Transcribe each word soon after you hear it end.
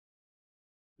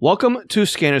Welcome to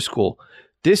Scanner School.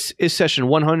 This is session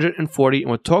 140, and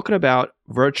we're talking about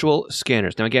virtual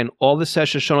scanners. Now, again, all the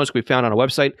session show notes can be found on our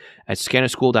website at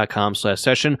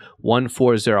scannerschool.com/session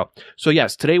 140. So,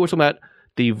 yes, today we're talking about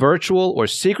the virtual or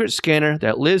secret scanner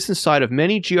that lives inside of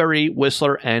many GRE,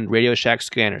 Whistler, and Radio Shack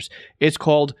scanners. It's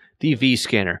called the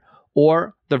vScanner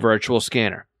or the virtual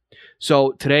scanner.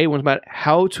 So, today we're talking about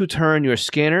how to turn your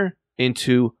scanner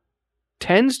into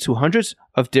tens to hundreds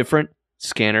of different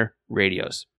scanner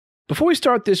radios. Before we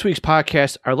start this week's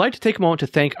podcast, I'd like to take a moment to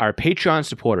thank our Patreon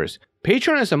supporters.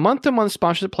 Patreon is a month-to-month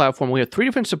sponsorship platform. We have 3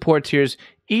 different support tiers,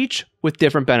 each with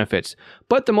different benefits.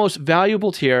 But the most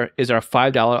valuable tier is our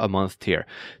 $5 a month tier.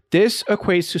 This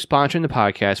equates to sponsoring the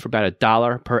podcast for about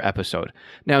 $1 per episode.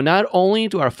 Now, not only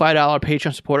do our $5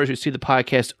 Patreon supporters receive the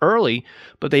podcast early,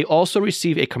 but they also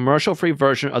receive a commercial-free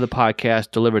version of the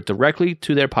podcast delivered directly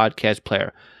to their podcast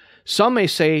player. Some may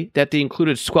say that the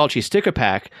included Squelchy sticker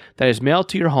pack that is mailed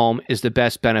to your home is the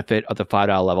best benefit of the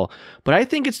 $5 level, but I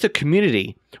think it's the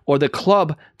community or the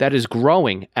club that is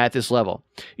growing at this level.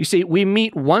 You see, we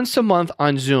meet once a month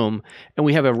on Zoom, and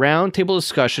we have a roundtable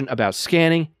discussion about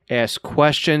scanning, ask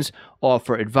questions,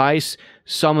 offer advice.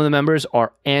 Some of the members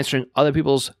are answering other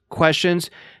people's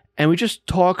questions, and we just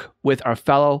talk with our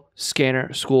fellow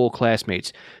Scanner School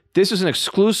classmates. This is an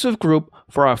exclusive group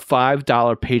for our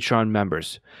 $5 Patreon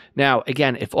members. Now,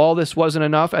 again, if all this wasn't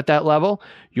enough at that level,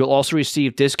 you'll also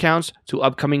receive discounts to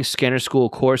upcoming Scanner School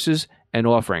courses and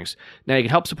offerings. Now, you can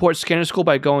help support Scanner School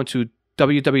by going to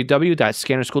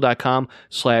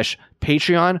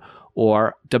www.scannerschool.com/Patreon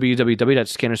or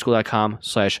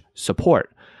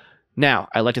www.scannerschool.com/support. Now,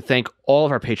 I'd like to thank all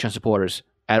of our Patreon supporters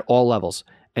at all levels,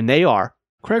 and they are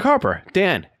Craig Harper,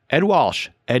 Dan, Ed Walsh,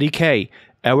 Eddie K.,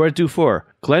 Edward Dufour,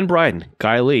 Glenn Bryden,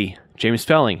 Guy Lee, James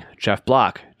Felling, Jeff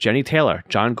Block, Jenny Taylor,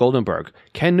 John Goldenberg,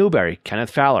 Ken Newberry, Kenneth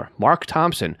Fowler, Mark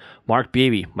Thompson, Mark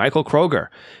Beebe, Michael Kroger,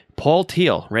 Paul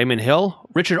Teal, Raymond Hill,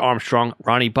 Richard Armstrong,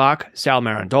 Ronnie Bach, Sal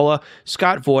Marandola,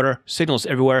 Scott Vorder, Signals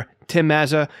Everywhere, Tim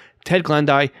Mazza, Ted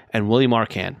Glendy, and Willie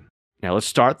Marcan. Now let's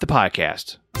start the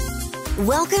podcast.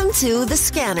 Welcome to The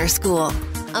Scanner School,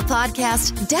 a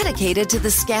podcast dedicated to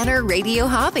the scanner radio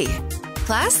hobby.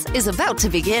 Class is about to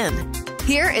begin.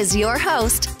 Here is your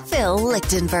host, Phil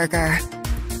Lichtenberger.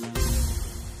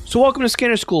 So welcome to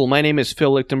Scanner School. My name is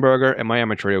Phil Lichtenberger, and my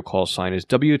amateur radio call sign is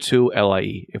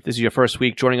W2LIE. If this is your first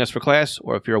week joining us for class,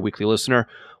 or if you're a weekly listener,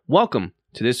 welcome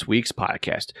to this week's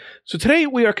podcast. So today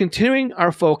we are continuing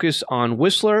our focus on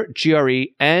Whistler, GRE,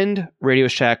 and Radio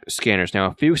Shack scanners. Now,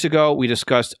 a few weeks ago, we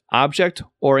discussed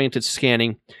object-oriented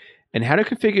scanning and how to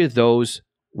configure those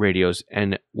radios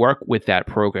and work with that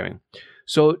programming.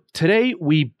 So today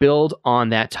we build on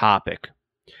that topic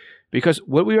because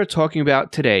what we are talking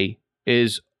about today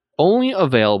is only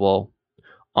available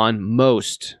on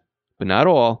most, but not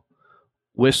all,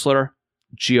 Whistler,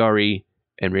 GRE,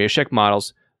 and Radio Shack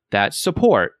models that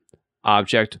support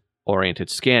object-oriented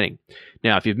scanning.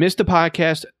 Now, if you've missed the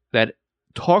podcast that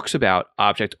talks about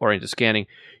object-oriented scanning,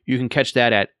 you can catch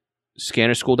that at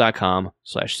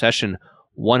scannerschool.com/session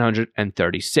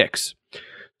 136.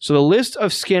 So the list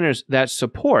of scanners that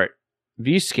support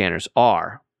vScanners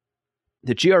are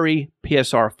the GRE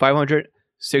PSR 500,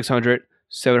 600,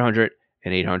 700,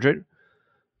 and 800,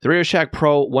 the Radio Shack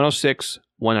Pro 106,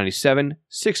 197,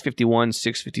 651,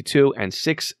 652, and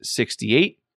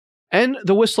 668, and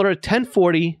the Whistler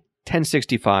 1040,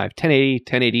 1065, 1080,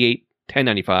 1088,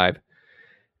 1095,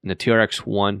 and the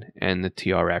TRX-1 and the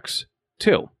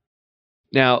TRX-2.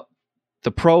 Now,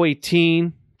 the Pro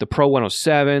 18, the Pro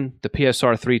 107, the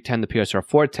PSR 310, the PSR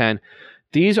 410,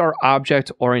 these are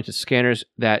object-oriented scanners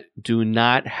that do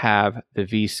not have the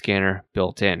vScanner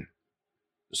built in.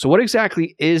 So what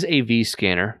exactly is a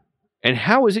vScanner and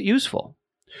how is it useful?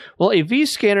 Well, a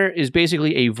vScanner is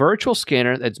basically a virtual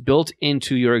scanner that's built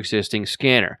into your existing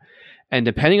scanner. And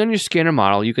depending on your scanner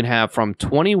model, you can have from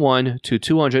 21 to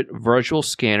 200 virtual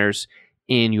scanners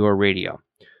in your radio.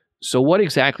 So what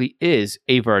exactly is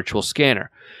a virtual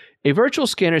scanner? A virtual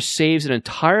scanner saves an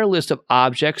entire list of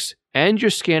objects and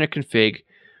your scanner config,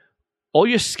 all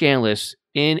your scan lists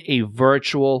in a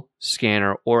virtual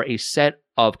scanner or a set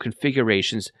of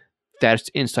configurations that's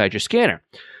inside your scanner.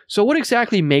 So what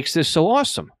exactly makes this so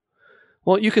awesome?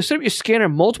 Well, you can set up your scanner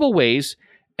multiple ways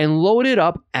and load it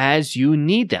up as you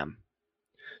need them.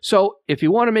 So if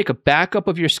you want to make a backup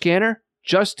of your scanner,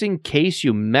 just in case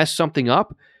you mess something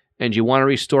up and you want to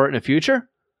restore it in the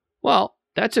future, well,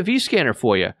 that's a vScanner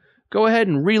for you. Go ahead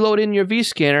and reload in your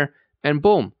vScanner and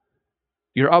boom,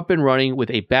 you're up and running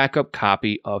with a backup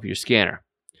copy of your scanner.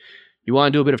 You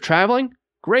want to do a bit of traveling?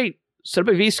 Great. Set up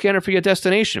a vScanner for your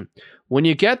destination. When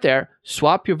you get there,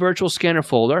 swap your virtual scanner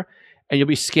folder and you'll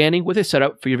be scanning with a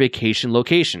setup for your vacation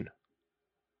location.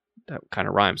 That kind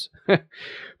of rhymes. But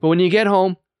when you get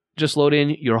home, just load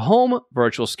in your home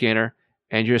virtual scanner,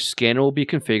 and your scanner will be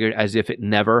configured as if it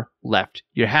never left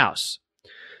your house.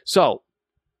 So,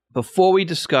 before we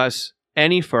discuss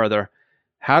any further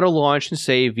how to launch and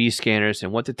save vScanners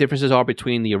and what the differences are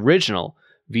between the original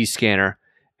vScanner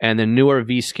and the newer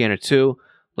vScanner 2,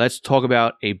 let's talk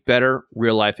about a better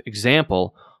real-life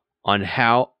example on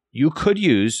how you could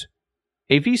use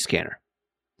a vScanner.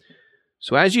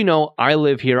 So as you know, I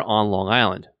live here on Long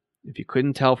Island. If you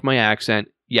couldn't tell from my accent,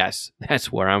 yes,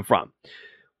 that's where I'm from.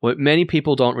 What many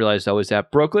people don't realize, though, is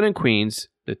that Brooklyn and Queens,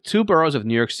 the two boroughs of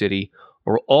New York City,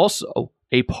 are also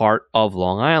a part of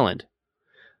Long Island.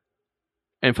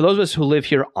 And for those of us who live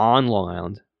here on Long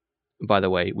Island, by the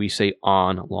way, we say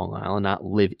on Long Island, not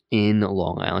live in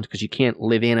Long Island, because you can't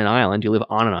live in an island, you live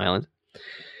on an island.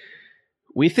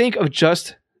 We think of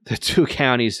just the two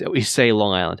counties that we say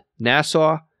Long Island,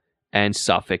 Nassau and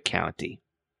Suffolk County.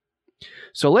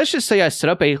 So let's just say I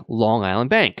set up a Long Island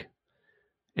bank.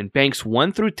 And banks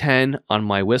 1 through 10 on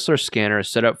my Whistler scanner are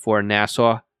set up for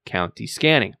Nassau County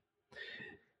scanning.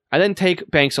 I then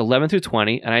take banks 11 through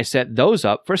 20 and I set those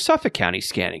up for Suffolk County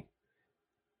scanning.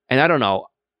 And I don't know,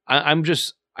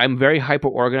 I'm very hyper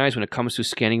organized when it comes to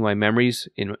scanning my memories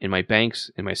in my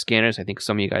banks, in my scanners. I think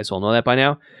some of you guys all know that by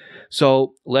now.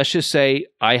 So let's just say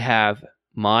I have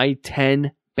my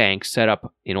 10 banks set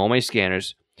up in all my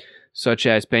scanners, such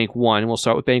as Bank 1. We'll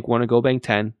start with Bank 1 and go Bank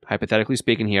 10, hypothetically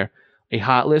speaking here. A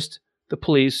hot list, the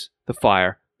police, the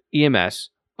fire, EMS,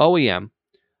 OEM,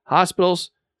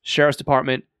 hospitals, sheriff's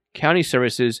department, county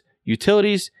services,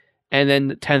 utilities, and then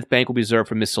the 10th bank will be reserved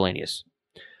for miscellaneous.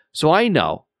 So I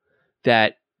know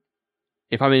that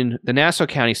if I'm in the Nassau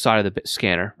County side of the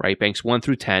scanner, right, banks 1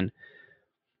 through 10,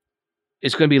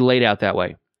 it's going to be laid out that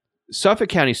way. Suffolk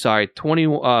County side,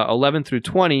 11 through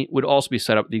 20, would also be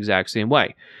set up the exact same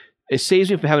way. It saves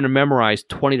me from having to memorize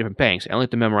 20 different banks. I only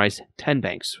have to memorize 10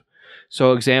 banks.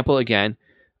 So example, again,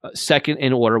 second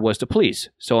in order was the police.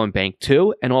 So in Bank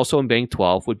 2 and also in Bank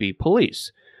 12 would be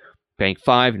police. Bank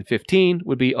 5 and 15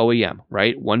 would be OEM,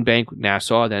 right? One bank,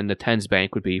 Nassau, then the 10's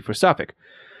bank would be for Suffolk.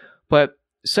 But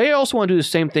say I also want to do the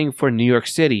same thing for New York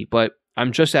City, but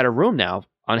I'm just out of room now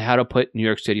on how to put New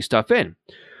York City stuff in.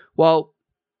 Well,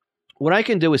 what I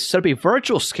can do is set up a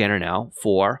virtual scanner now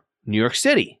for New York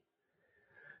City.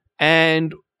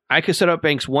 And I can set up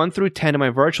banks 1 through 10 in my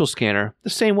virtual scanner the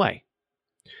same way.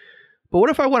 But what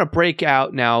if I want to break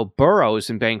out now boroughs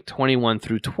in bank 21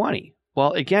 through 20?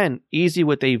 Well, again, easy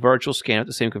with a virtual scanner at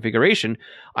the same configuration.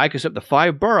 I could set up the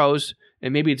 5 boroughs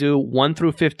and maybe do 1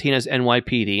 through 15 as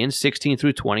NYPD and 16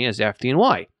 through 20 as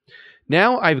FDNY.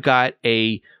 Now I've got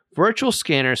a virtual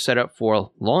scanner set up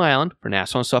for Long Island, for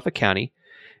Nassau and Suffolk County,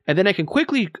 and then I can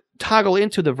quickly toggle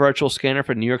into the virtual scanner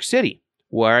for New York City,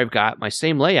 where I've got my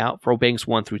same layout for banks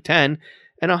 1 through 10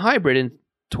 and a hybrid in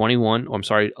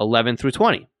 11 through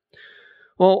 20.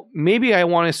 Well, maybe I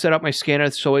want to set up my scanner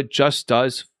so it just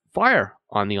does fire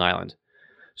on the island.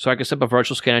 So I could set up a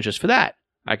virtual scanner just for that.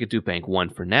 I could do Bank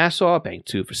 1 for Nassau, Bank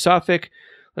 2 for Suffolk,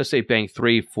 let's say Bank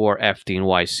 3 for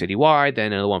FDNY citywide,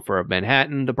 then another one for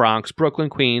Manhattan, the Bronx, Brooklyn,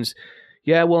 Queens.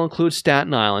 Yeah, we'll include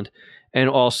Staten Island. And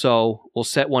also, we'll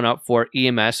set one up for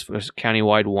EMS for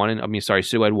citywide 1 and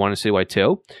citywide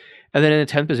 2. And then in the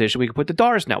 10th position, we can put the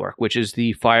DARS network, which is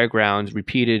the Firegrounds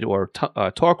repeated or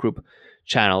talk group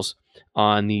channels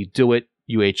on the DoIT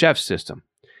UHF system.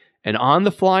 And on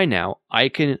the fly now, I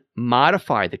can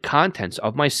modify the contents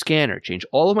of my scanner, change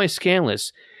all of my scan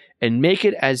lists, and make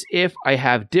it as if I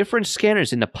have different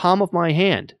scanners in the palm of my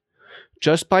hand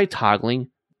just by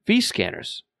toggling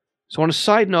vScanners. So on a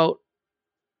side note,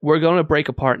 we're going to break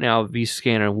apart now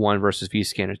vScanner 1 versus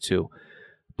vScanner 2.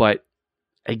 But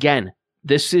again,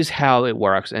 this is how it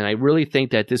works. And I really think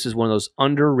that this is one of those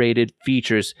underrated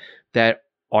features that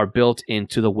are built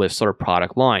into the Whistler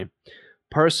product line.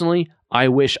 Personally, I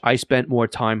wish I spent more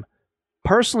time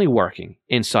personally working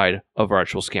inside of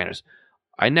virtual scanners.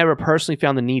 I never personally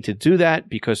found the need to do that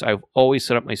because I've always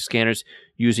set up my scanners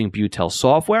using Butel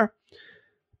software.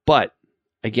 But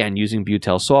again, using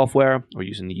Butel software or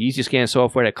using the EasyScan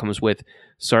software that comes with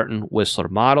certain Whistler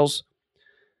models,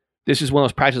 this is one of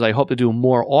those practices I hope to do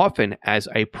more often as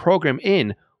I program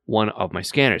in one of my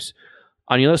scanners.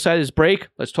 On the other side of this break,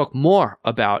 let's talk more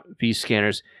about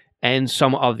vScanners and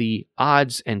some of the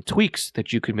odds and tweaks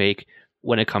that you can make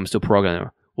when it comes to programming.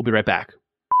 We'll be right back.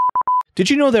 Did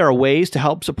you know there are ways to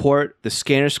help support the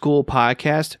Scanner School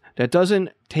podcast that doesn't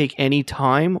take any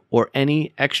time or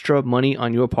any extra money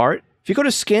on your part? If you go to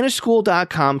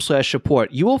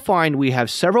scannerschool.com/support, you will find we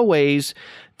have several ways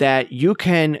that you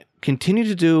can continue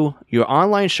to do your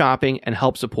online shopping and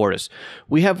help support us.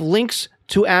 We have links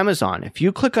to Amazon. If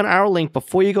you click on our link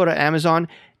before you go to Amazon,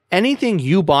 anything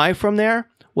you buy from there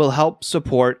will help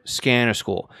support Scanner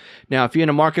School. Now, if you're in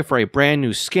the market for a brand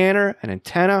new scanner, an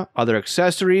antenna, other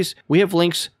accessories, we have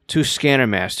links to Scanner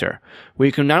Master, where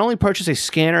you can not only purchase a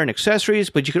scanner and accessories,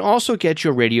 but you can also get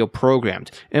your radio programmed.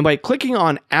 And by clicking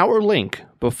on our link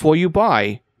before you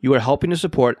buy, you are helping to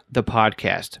support the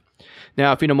podcast.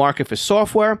 Now, if you're in the market for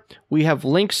software, we have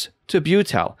links to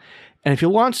Butel. And if you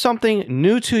want something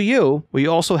new to you, we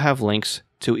also have links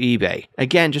to eBay.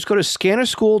 Again, just go to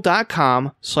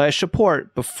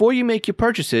scannerschool.com/support before you make your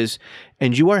purchases,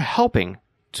 and you are helping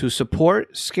to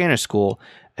support Scanner School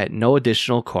at no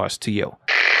additional cost to you.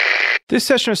 This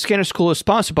session of Scanner School is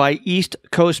sponsored by East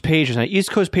Coast Pagers. Now,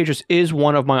 East Coast Pagers is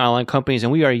one of my online companies,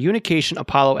 and we are a Unication,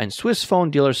 Apollo, and Swiss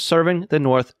phone dealers serving the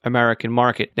North American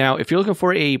market. Now, if you're looking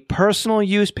for a personal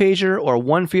use pager or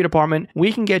one for your department,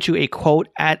 we can get you a quote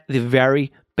at the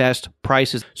very best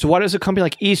prices. So why does a company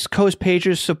like East Coast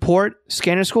Pagers support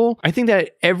Scanner School? I think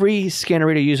that every scanner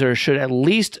radio user should at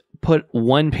least put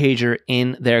one pager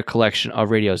in their collection of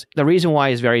radios. The reason why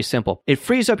is very simple. It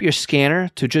frees up your scanner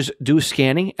to just do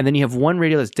scanning, and then you have one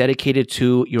radio that's dedicated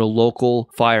to your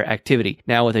local fire activity.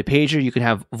 Now, with a pager, you can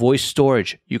have voice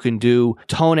storage. You can do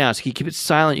tone outs. You can keep it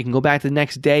silent. You can go back the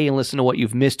next day and listen to what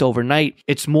you've missed overnight.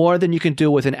 It's more than you can do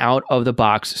with an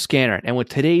out-of-the-box scanner. And with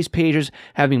today's pagers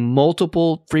having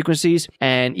multiple frequencies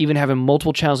and even having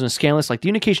multiple channels in a scan list, like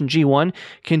the Unication G1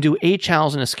 can do 8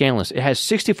 channels in a scan list. It has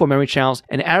 64 memory channels,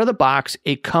 and out of the box,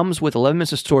 it comes with 11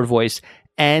 minutes of stored voice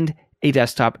and a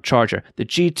desktop charger. The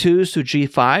G2s to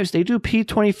G5s, they do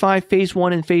P25 Phase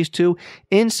 1 and Phase 2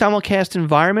 in simulcast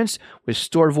environments with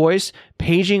stored voice,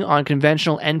 paging on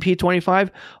conventional NP25.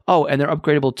 Oh, and they're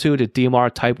upgradable too to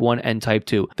DMR Type 1 and Type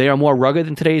 2. They are more rugged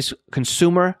than today's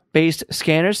consumer-based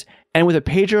scanners. And with a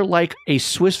pager like a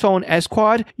Swiss phone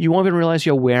S-Quad, you won't even realize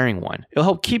you're wearing one. It'll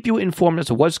help keep you informed as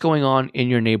to what's going on in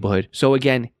your neighborhood. So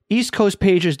again,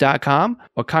 eastcoastpagers.com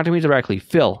or contact me directly,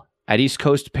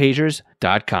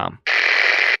 phil@eastcoastpagers.com.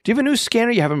 Do you have a new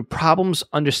scanner? You're having problems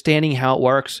understanding how it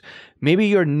works? Maybe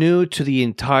you're new to the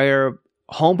entire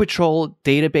Home Patrol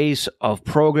database of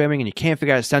programming and you can't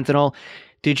figure out Sentinel.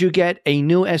 Did you get a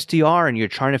new SDR and you're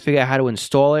trying to figure out how to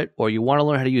install it? Or you want to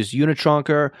learn how to use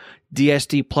Unitrunker,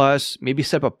 DSD Plus, maybe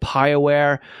set up a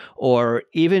PieAware, or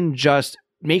even just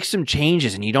make some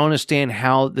changes and you don't understand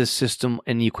how this system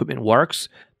and the equipment works?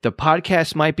 The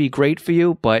podcast might be great for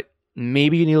you, but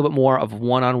maybe you need a little bit more of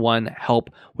one-on-one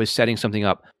help with setting something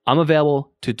up. I'm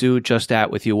available to do just that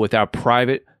with you with our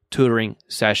private tutoring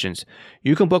sessions.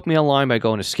 You can book me online by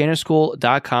going to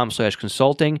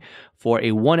scannerschool.com/consulting for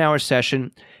a 1-hour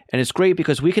session. And it's great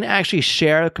because we can actually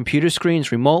share computer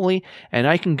screens remotely, and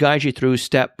I can guide you through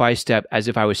step by step as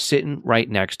if I was sitting right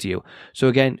next to you. So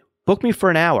again, book me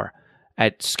for an hour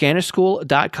at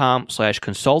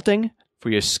scannerschool.com/consulting for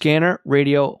your scanner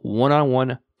radio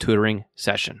one-on-one tutoring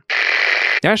session.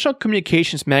 National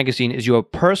Communications Magazine is your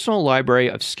personal library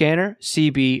of scanner,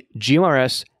 CB,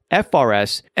 GMRS,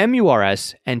 FRS,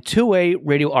 MURS, and two-way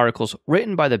radio articles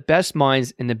written by the best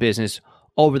minds in the business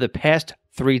over the past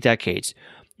 3 decades.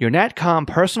 Your NatCom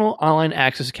personal online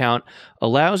access account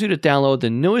allows you to download the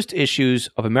newest issues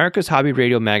of America's Hobby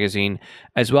Radio magazine,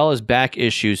 as well as back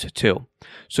issues too.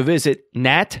 So visit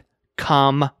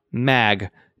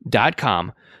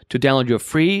natcommag.com to download your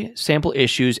free sample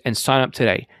issues and sign up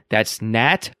today. That's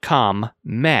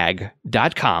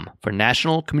natcommag.com for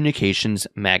National Communications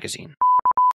Magazine.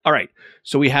 All right,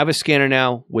 so we have a scanner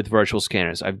now with virtual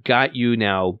scanners. I've got you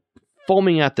now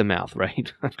foaming at the mouth,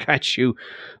 right? I've got you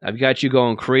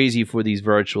going crazy for these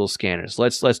virtual scanners.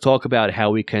 Let's talk about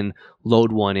how we can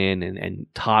load one in and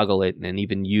toggle it and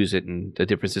even use it, and the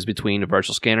differences between a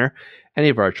virtual scanner and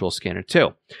a virtual scanner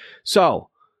too. So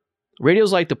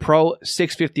radios like the Pro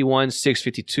 651,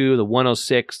 652, the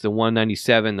 106, the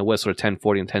 197, the Whistler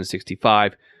 1040 and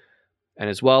 1065,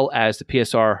 and as well as the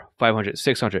PSR 500,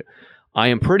 600. I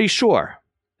am pretty sure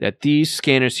that these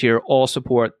scanners here all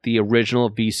support the original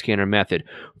V-scanner method.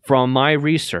 From my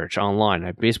research online,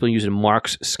 I basically used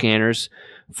Mark's scanners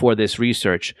for this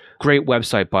research. Great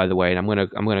website, by the way, and I'm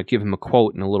gonna give him a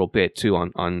quote in a little bit too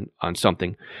on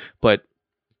something. But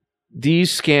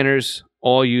these scanners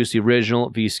all use the original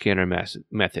V-scanner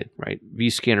method, right?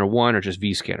 V-scanner 1 or just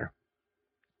V-scanner.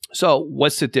 So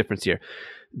what's the difference here?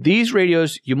 These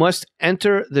radios, you must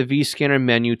enter the V-scanner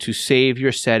menu to save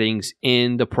your settings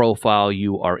in the profile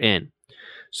you are in.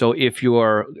 So if you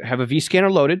have a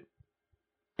V-scanner loaded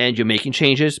and you're making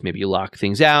changes, maybe you lock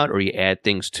things out or you add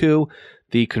things to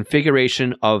the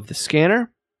configuration of the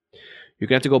scanner, you're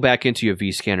going to have to go back into your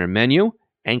vScanner menu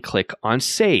and click on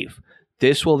Save.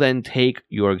 This will then take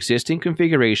your existing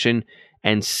configuration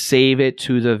and save it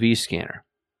to the vScanner.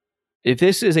 If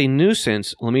this is a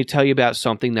nuisance, let me tell you about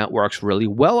something that works really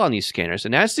well on these scanners,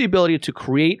 and that's the ability to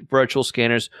create virtual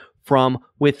scanners from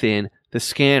within the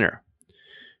scanner.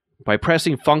 By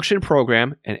pressing Function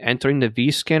Program and entering the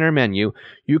vScanner menu,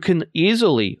 you can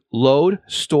easily load,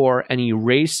 store, and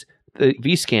erase the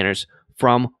vScanners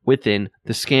from within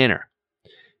the scanner.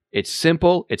 It's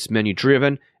simple, it's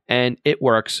menu-driven, and it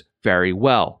works very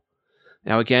well.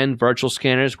 Now again, virtual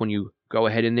scanners, when you go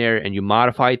ahead in there and you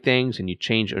modify things and you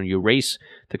change or you erase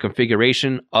the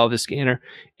configuration of the scanner,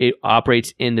 it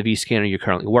operates in the vScanner you're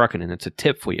currently working in. It's a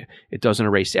tip for you. It doesn't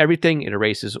erase everything. It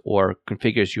erases or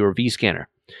configures your vScanner.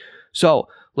 So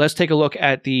let's take a look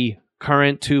at the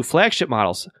current 2 flagship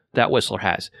models that Whistler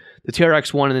has, the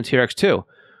TRX-1 and the TRX-2.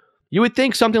 You would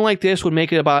think something like this would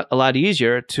make it a lot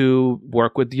easier to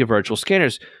work with your virtual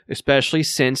scanners, especially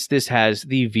since this has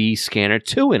the vScanner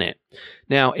 2 in it.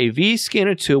 Now, a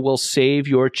vScanner 2 will save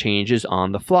your changes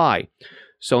on the fly.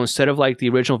 So instead of like the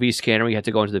original vScanner, you have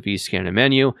to go into the vScanner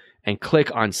menu and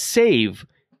click on Save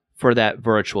for that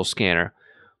virtual scanner.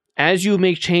 As you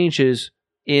make changes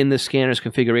in the scanner's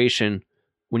configuration,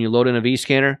 when you load in a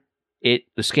vScanner, the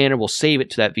scanner will save it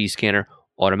to that vScanner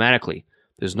automatically.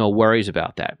 There's no worries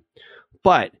about that.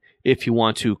 But if you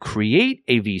want to create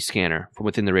a vScanner from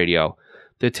within the radio,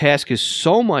 the task is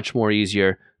so much more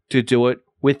easier to do it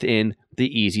within the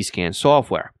EasyScan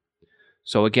software.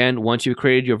 So again, once you've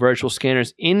created your virtual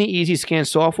scanners in the EasyScan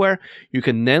software, you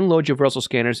can then load your virtual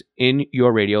scanners in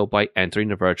your radio by entering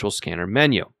the virtual scanner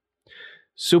menu.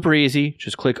 Super easy.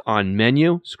 Just click on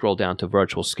Menu, scroll down to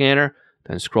Virtual Scanner,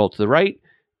 then scroll to the right,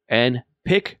 and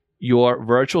pick your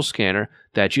virtual scanner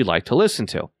that you'd like to listen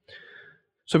to.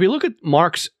 So if you look at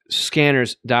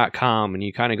markscanners.com and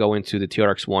you kind of go into the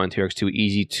TRX-1, TRX-2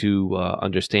 easy to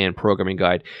understand programming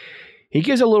guide, he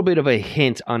gives a little bit of a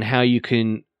hint on how you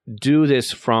can do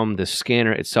this from the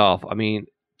scanner itself. I mean,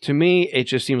 to me, it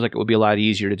just seems like it would be a lot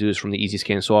easier to do this from the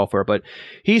EasyScan software, but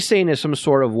he's saying there's some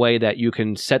sort of way that you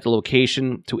can set the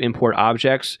location to import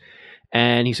objects.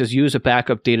 And he says, use a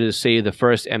backup data to save the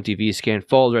first empty vScan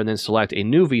folder and then select a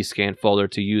new vScan folder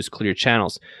to use clear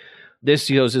channels.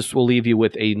 This will leave you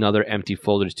with another empty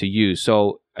folder to use.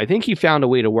 So I think he found a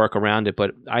way to work around it,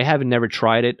 but I haven't never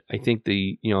tried it. I think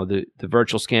the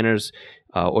virtual scanners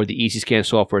or the EasyScan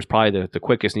software is probably the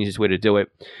quickest and easiest way to do it,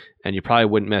 and you probably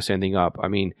wouldn't mess anything up. I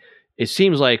mean, it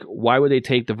seems like why would they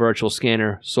take the virtual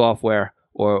scanner software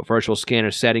or virtual scanner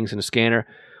settings in the scanner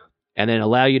and then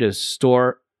allow you to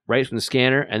store right from the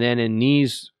scanner, and then in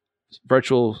these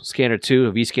virtual scanner 2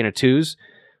 or vScanner 2s,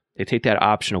 they take that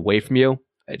option away from you.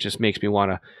 It just makes me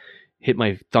want to hit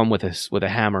my thumb with a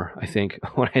hammer, I think,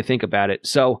 when I think about it.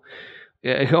 So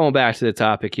going back to the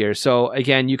topic here. So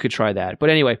again, you could try that. But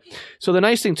anyway, so the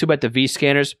nice thing too about the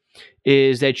vScanners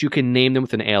is that you can name them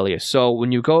with an alias. So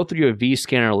when you go through your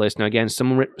vScanner list, now again,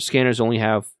 some scanners only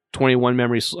have 21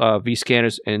 memory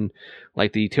vScanners, and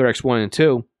like the TRX-1 and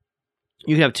 2,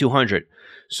 you can have 200.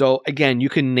 So again, you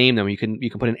can name them. You can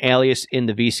put an alias in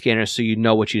the vScanner so you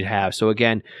know what you'd have. So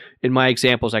again, in my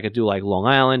examples, I could do like Long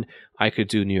Island, I could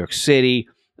do New York City,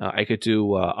 I could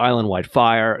do Island-wide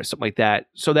fire or something like that,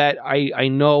 so that I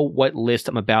know what list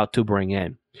I'm about to bring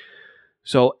in.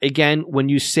 So again, when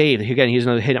you save, again, here's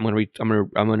another hit. I'm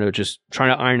gonna just try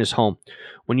to iron this home.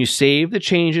 When you save the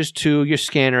changes to your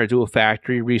scanner, do a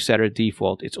factory reset or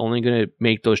default, it's only going to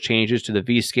make those changes to the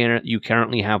vScanner that you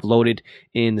currently have loaded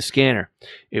in the scanner.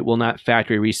 It will not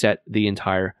factory reset the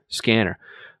entire scanner.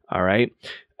 All right.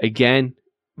 Again,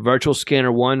 Virtual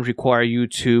Scanner 1 require you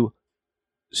to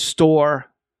store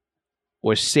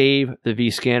or save the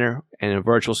vScanner, and a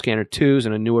Virtual Scanner 2s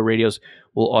and the newer radios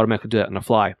will automatically do that on the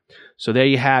fly. So there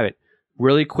you have it.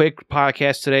 Really quick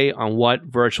podcast today on what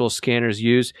virtual scanners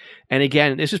use. And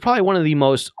again, this is probably one of the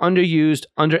most underused,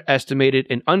 underestimated,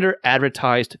 and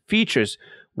under-advertised features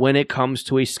when it comes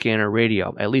to a scanner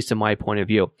radio, at least in my point of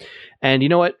view. And you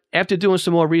know what? After doing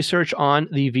some more research on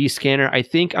the vScanner, I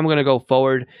think I'm going to go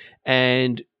forward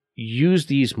and use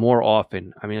these more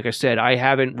often. I mean, like I said, I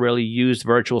haven't really used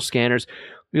virtual scanners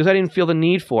because I didn't feel the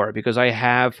need for it, because I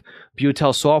have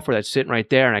Butel software that's sitting right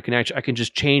there, and I can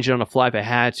just change it on the fly if I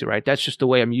had to, right? That's just the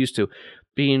way I'm used to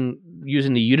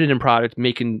using the Uniden product,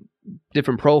 making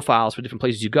different profiles for different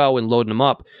places you go and loading them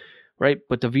up, right?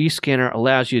 But the vScanner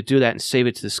allows you to do that and save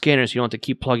it to the scanner, so you don't have to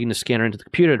keep plugging the scanner into the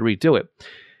computer to redo it.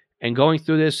 And going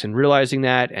through this and realizing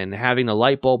that and having the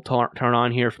light bulb turn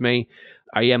on here for me,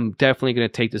 I am definitely going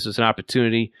to take this as an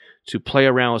opportunity to play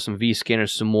around with some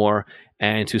vScanners some more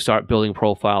and to start building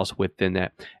profiles within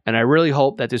that. And I really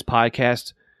hope that this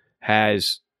podcast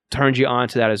has turned you on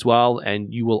to that as well,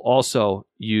 and you will also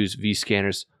use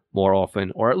Vscanners more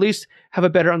often, or at least have a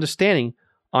better understanding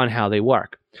on how they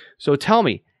work. So tell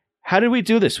me, how did we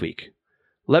do this week?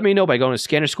 Let me know by going to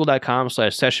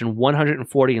scannerschool.com/session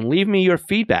 140 and leave me your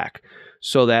feedback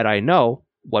so that I know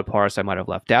what parts I might have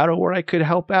left out or where I could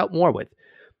help out more with.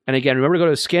 And again, remember to go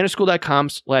to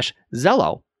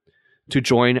scannerschool.com/Zello to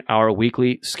join our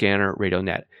weekly Scanner Radio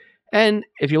Net. And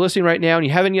if you're listening right now and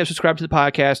you haven't yet subscribed to the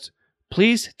podcast,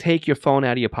 please take your phone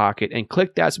out of your pocket and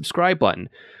click that subscribe button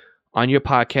on your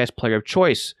podcast player of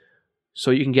choice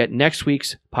so you can get next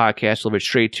week's podcast delivered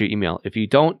straight to your email. If you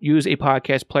don't use a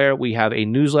podcast player, we have a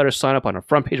newsletter sign up on the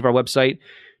front page of our website.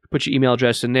 Put your email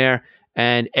address in there,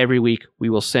 and every week we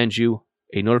will send you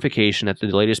a notification that the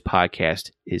latest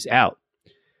podcast is out.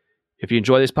 If you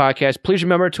enjoy this podcast, please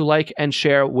remember to like and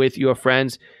share with your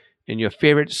friends in your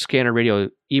favorite Scanner Radio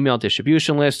email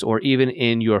distribution list, or even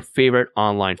in your favorite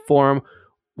online forum,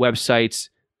 websites,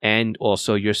 and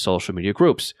also your social media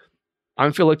groups.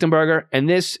 I'm Phil Lichtenberger, and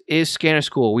this is Scanner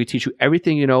School. We teach you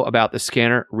everything you know about the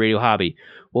Scanner Radio hobby.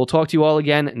 We'll talk to you all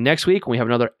again next week when we have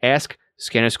another Ask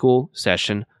Scanner School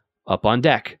session up on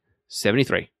deck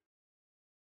 73.